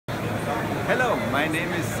Hello, my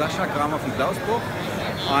name is Sascha Kramer from Klausbruch.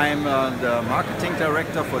 I'm the marketing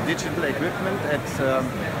director for digital equipment at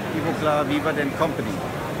Ivoclar Vivadent company.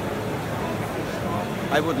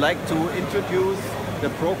 I would like to introduce the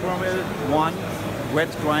Programmable 1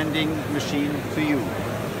 wet grinding machine to you.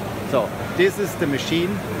 So this is the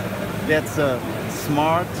machine that's a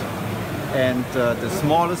smart and the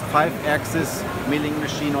smallest 5-axis milling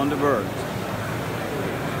machine on the world.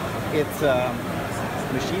 It's a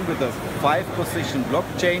machine with a 5-position block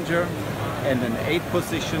changer and an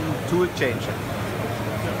 8-position tool changer.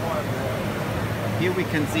 Here we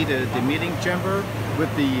can see the milling chamber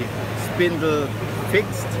with the spindle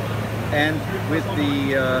fixed and with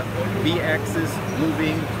the B-axis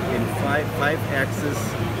moving in 5-axis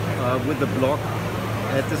with the block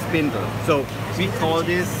at the spindle. So we call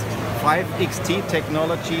this 5XT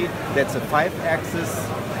technology. That's a 5-axis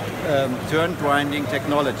turn grinding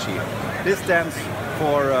technology. This stands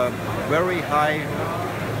for very high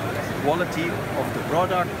quality of the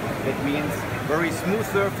product. That means very smooth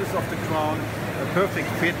surface of the crown, a perfect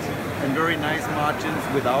fit and very nice margins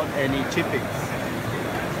without any chippings.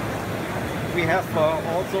 We have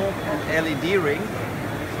also an LED ring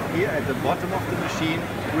here at the bottom of the machine,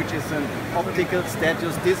 which is an optical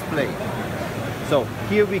status display. So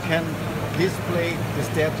here we can display the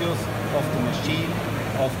status of the machine,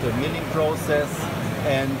 of the milling process,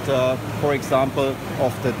 and for example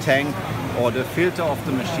of the tank or the filter of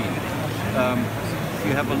the machine. If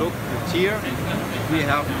you have a look here, we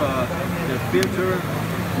have the filter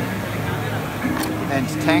and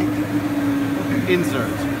tank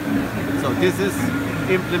insert. So this is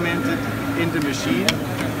implemented in the machine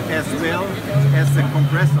as well as the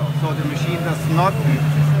compressor. So the machine does not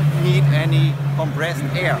need any compressed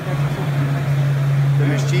air. The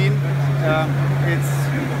machine it's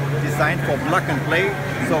designed for plug and play.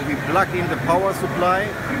 So we plug in the power supply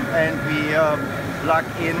and we plug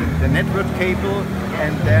in the network cable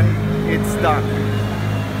and then it's done.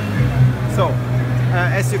 So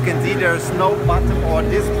as you can see, there's no button or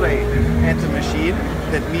display at the machine.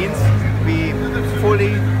 That means we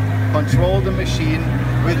fully control the machine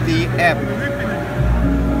with the app.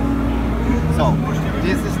 So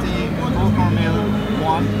this is the Programmable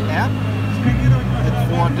 1 app at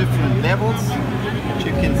 4 different levels, which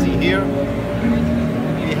you can see here.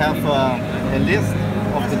 We have a list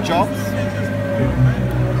of the jobs.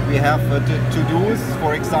 We have the to-dos.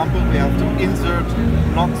 For example, we have to insert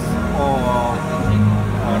blocks or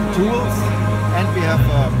tools, and we have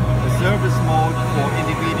a service mode for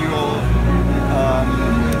individual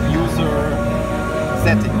user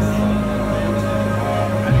settings.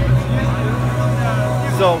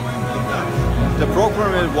 So the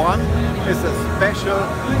Programmable 1 is a special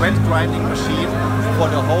wet grinding machine for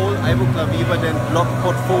the whole Ivoclar Vivadent block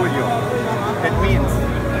portfolio. That means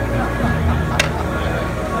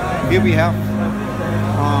here we have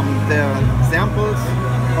the samples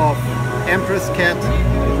of Empress Cat,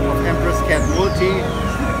 Multi,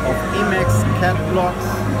 of Emax Cat blocks,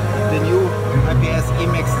 the new IDS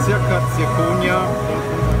Emax Zirconia,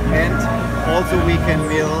 and also we can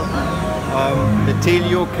mill the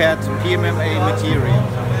Telio Cat PMMA material.